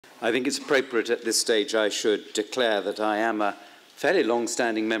I think it's appropriate at this stage I should declare that I am a fairly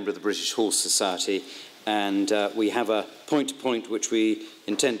long-standing member of the British Horse Society, and we have a point-to-point which we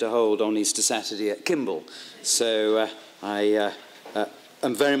intend to hold on Easter Saturday at Kimble. So I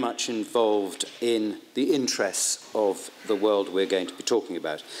am very much involved in the interests of the world we're going to be talking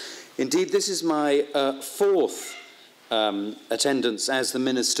about. Indeed, this is my fourth attendance as the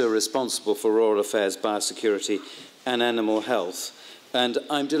Minister responsible for Rural Affairs, Biosecurity and Animal Health. And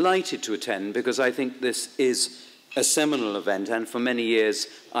I'm delighted to attend because I think this is a seminal event, and for many years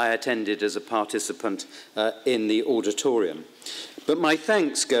I attended as a participant in the auditorium. But my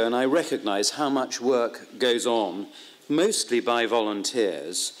thanks go, and I recognise how much work goes on, mostly by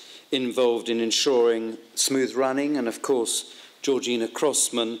volunteers, involved in ensuring smooth running, and of course Georgina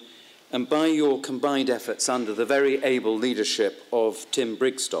Crossman, and by your combined efforts under the very able leadership of Tim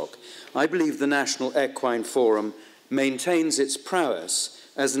Brigstock, I believe the National Equine Forum maintains its prowess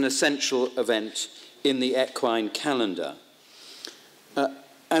as an essential event in the equine calendar.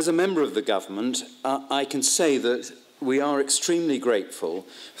 As a member of the government, I can say that we are extremely grateful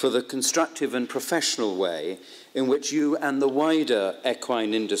for the constructive and professional way in which you and the wider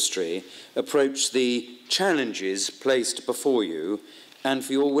equine industry approach the challenges placed before you, and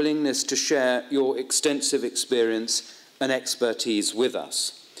for your willingness to share your extensive experience and expertise with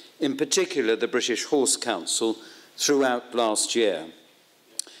us, in particular the British Horse Council throughout last year.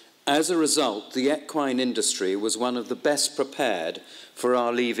 As a result, the equine industry was one of the best prepared for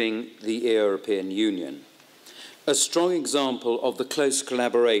our leaving the European Union. A strong example of the close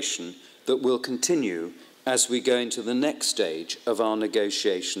collaboration that will continue as we go into the next stage of our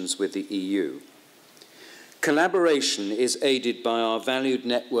negotiations with the EU. Collaboration is aided by our valued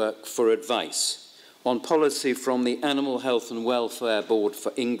network for advice on policy from the Animal Health and Welfare Board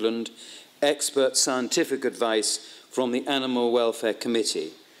for England, expert scientific advice from the Animal Welfare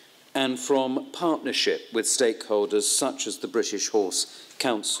Committee, and from partnership with stakeholders such as the British Horse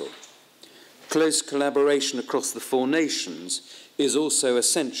Council. Close collaboration across the four nations is also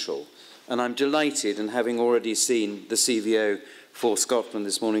essential, and I'm delighted in having already seen the CVO for Scotland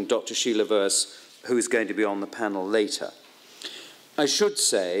this morning, Dr. Sheila Verse, who is going to be on the panel later. I should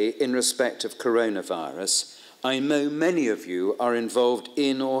say, in respect of coronavirus, I know many of you are involved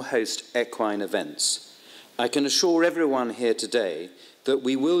in or host equine events. I can assure everyone here today that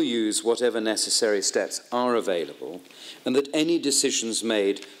we will use whatever necessary steps are available, and that any decisions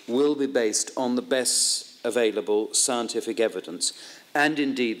made will be based on the best available scientific evidence and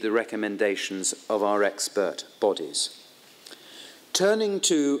indeed the recommendations of our expert bodies. Turning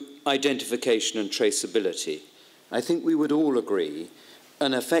to identification and traceability, I think we would all agree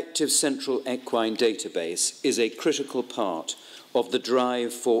an effective central equine database is a critical part of the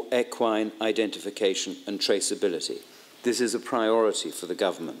drive for equine identification and traceability. This is a priority for the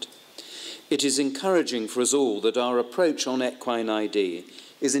government. It is encouraging for us all that our approach on equine ID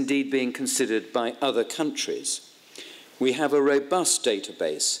is indeed being considered by other countries. We have a robust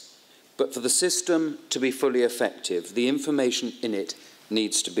database, but for the system to be fully effective, the information in it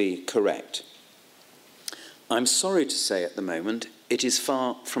needs to be correct. I'm sorry to say at the moment, it is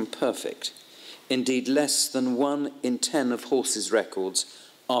far from perfect. Indeed, less than 1 in 10 of horses' records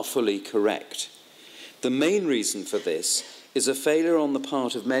are fully correct. The main reason for this is a failure on the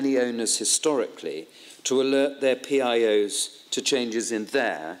part of many owners historically to alert their PIOs to changes in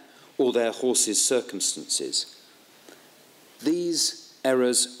their or their horses' circumstances. These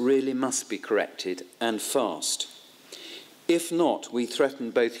errors really must be corrected, and fast. If not, we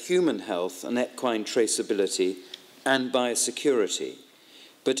threaten both human health and equine traceability and biosecurity,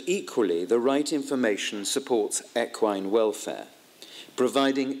 but equally the right information supports equine welfare,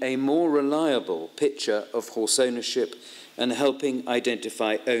 providing a more reliable picture of horse ownership and helping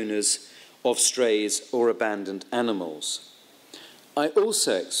identify owners of strays or abandoned animals. I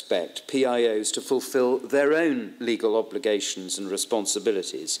also expect PIOs to fulfil their own legal obligations and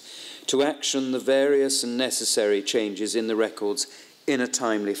responsibilities to action the various and necessary changes in the records in a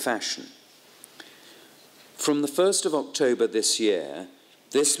timely fashion. From the 1st of October this year,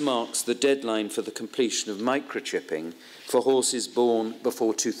 this marks the deadline for the completion of microchipping for horses born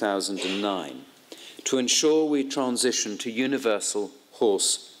before 2009, to ensure we transition to universal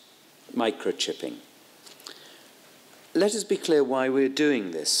horse microchipping. Let us be clear why we're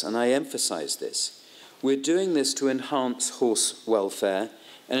doing this, and I emphasise this. We're doing this to enhance horse welfare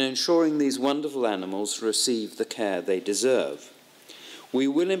and ensuring these wonderful animals receive the care they deserve. We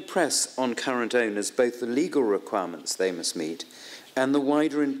will impress on current owners both the legal requirements they must meet and the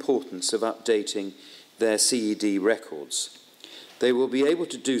wider importance of updating their CED records. They will be able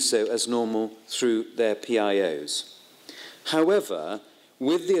to do so as normal through their PIOs. However,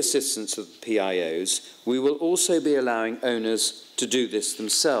 With the assistance of the PIOs, we will also be allowing owners to do this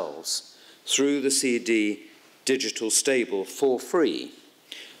themselves through the CD digital stable for free.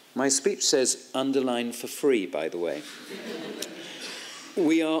 My speech says underline for free, by the way.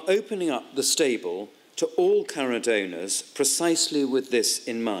 We are opening up the stable to all current owners precisely with this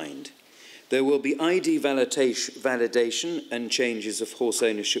in mind. There will be ID validation, and changes of horse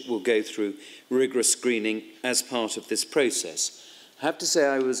ownership will go through rigorous screening as part of this process. I have to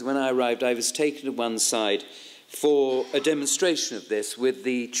say, when I arrived, I was taken to one side for a demonstration of this with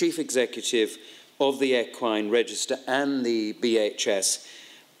the Chief Executive of the Equine Register and the BHS.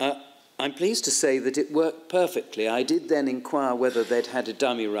 I'm pleased to say that it worked perfectly. I did then inquire whether they'd had a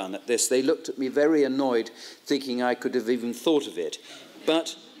dummy run at this. They looked at me very annoyed, thinking I could have even thought of it.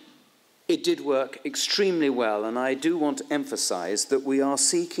 But it did work extremely well, and I do want to emphasize that we are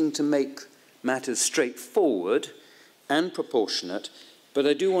seeking to make matters straightforward and proportionate, but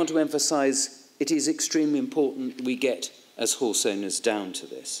I do want to emphasize it is extremely important we get, as horse owners, down to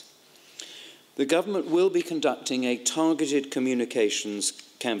this. The government will be conducting a targeted communications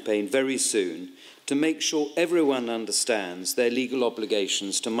campaign very soon to make sure everyone understands their legal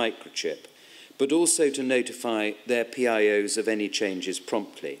obligations to microchip, but also to notify their PIOs of any changes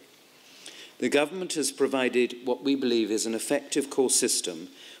promptly. The government has provided what we believe is an effective core system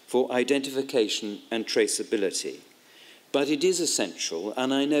for identification and traceability. But it is essential,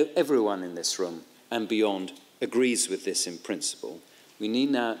 and I know everyone in this room and beyond agrees with this in principle. We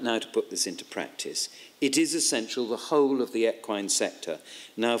need now to put this into practice. It is essential the whole of the equine sector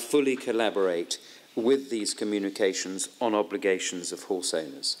now fully collaborate with these communications on obligations of horse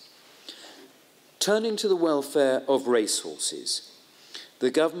owners. Turning to the welfare of racehorses,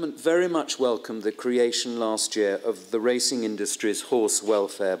 the government very much welcomed the creation last year of the Racing Industry's Horse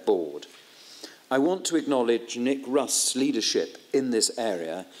Welfare Board. I want to acknowledge Nick Rust's leadership in this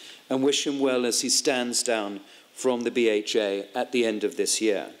area and wish him well as he stands down from the BHA at the end of this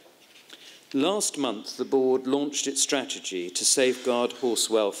year. Last month, the board launched its strategy to safeguard horse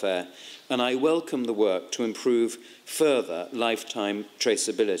welfare, and I welcome the work to improve further lifetime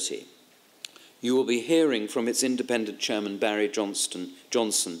traceability. You will be hearing from its independent chairman, Barry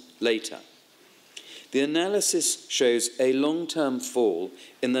Johnson, later. The analysis shows a long-term fall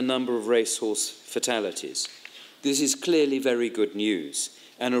in the number of racehorse fatalities. This is clearly very good news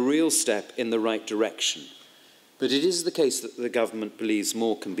and a real step in the right direction. But it is the case that the government believes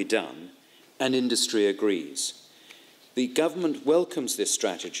more can be done, and industry agrees. The government welcomes this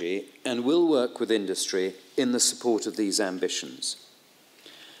strategy and will work with industry in the support of these ambitions.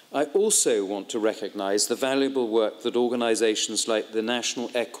 I also want to recognise the valuable work that organisations like the National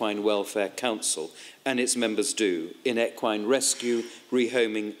Equine Welfare Council and its members do in equine rescue,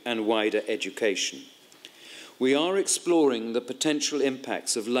 rehoming and wider education. We are exploring the potential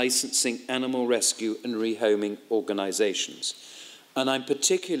impacts of licensing animal rescue and rehoming organisations, and I'm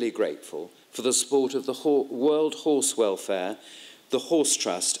particularly grateful for the support of the World Horse Welfare, the Horse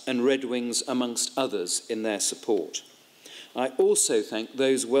Trust and Red Wings, amongst others, in their support. I also thank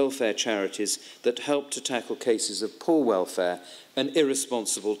those welfare charities that help to tackle cases of poor welfare and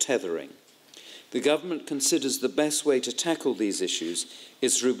irresponsible tethering. The government considers the best way to tackle these issues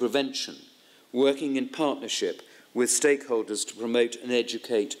is through prevention, working in partnership with stakeholders to promote and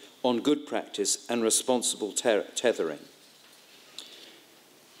educate on good practice and responsible tethering.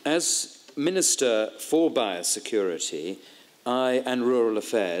 As Minister for Biosecurity and Rural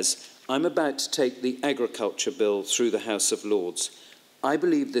Affairs, I'm about to take the Agriculture Bill through the House of Lords. I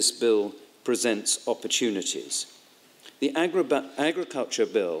believe this bill presents opportunities. The Agriculture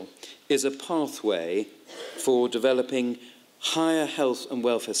Bill is a pathway for developing higher health and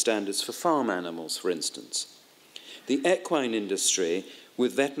welfare standards for farm animals, for instance. The equine industry,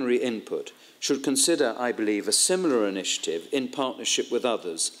 with veterinary input, should consider, I believe, a similar initiative in partnership with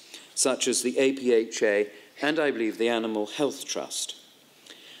others, such as the APHA and, I believe, the Animal Health Trust.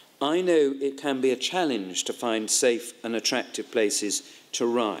 I know it can be a challenge to find safe and attractive places to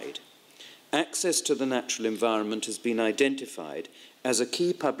ride. Access to the natural environment has been identified as a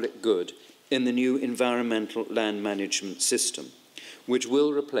key public good in the new environmental land management system, which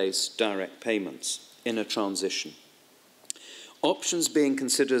will replace direct payments in a transition. Options being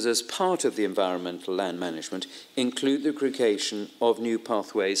considered as part of the environmental land management include the creation of new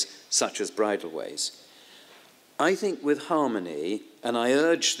pathways such as bridleways. I think with harmony, and I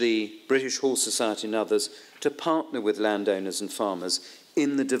urge the British Horse Society and others to partner with landowners and farmers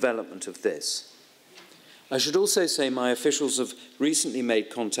in the development of this. I should also say my officials have recently made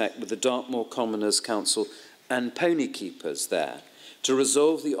contact with the Dartmoor Commoners Council and pony keepers there to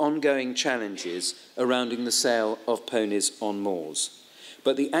resolve the ongoing challenges surrounding the sale of ponies on moors.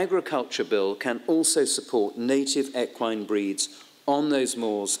 but the Agriculture Bill can also support native equine breeds on those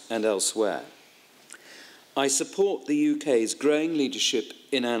moors and elsewhere. I support the UK's growing leadership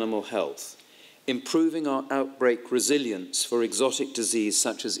in animal health, improving our outbreak resilience for exotic disease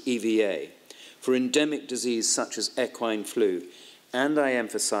such as EVA, for endemic disease such as equine flu, and I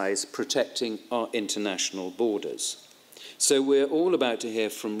emphasise protecting our international borders. So we're all about to hear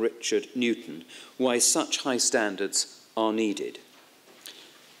from Richard Newton why such high standards are needed.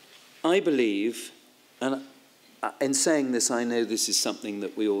 I believe, and in saying this I know this is something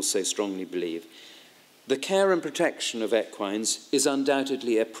that we also strongly believe, the care and protection of equines is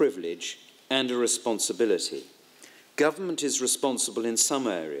undoubtedly a privilege and a responsibility. Government is responsible in some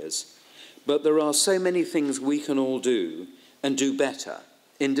areas, but there are so many things we can all do and do better,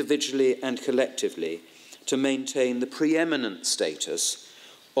 individually and collectively, to maintain the preeminent status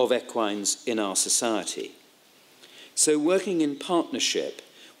of equines in our society. So working in partnership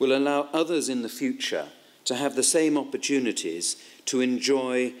will allow others in the future to have the same opportunities to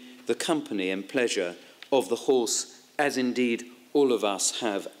enjoy the company and pleasure of the horse, as indeed all of us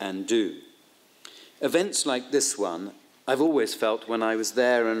have and do. Events like this one, I've always felt when I was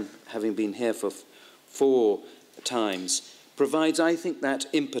there, and having been here for 4 times, provides, I think, that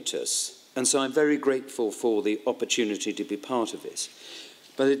impetus. And so I'm very grateful for the opportunity to be part of this.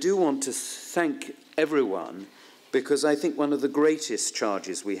 But I do want to thank everyone, because I think one of the greatest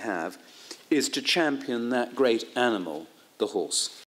charges we have is to champion that great animal, the horse.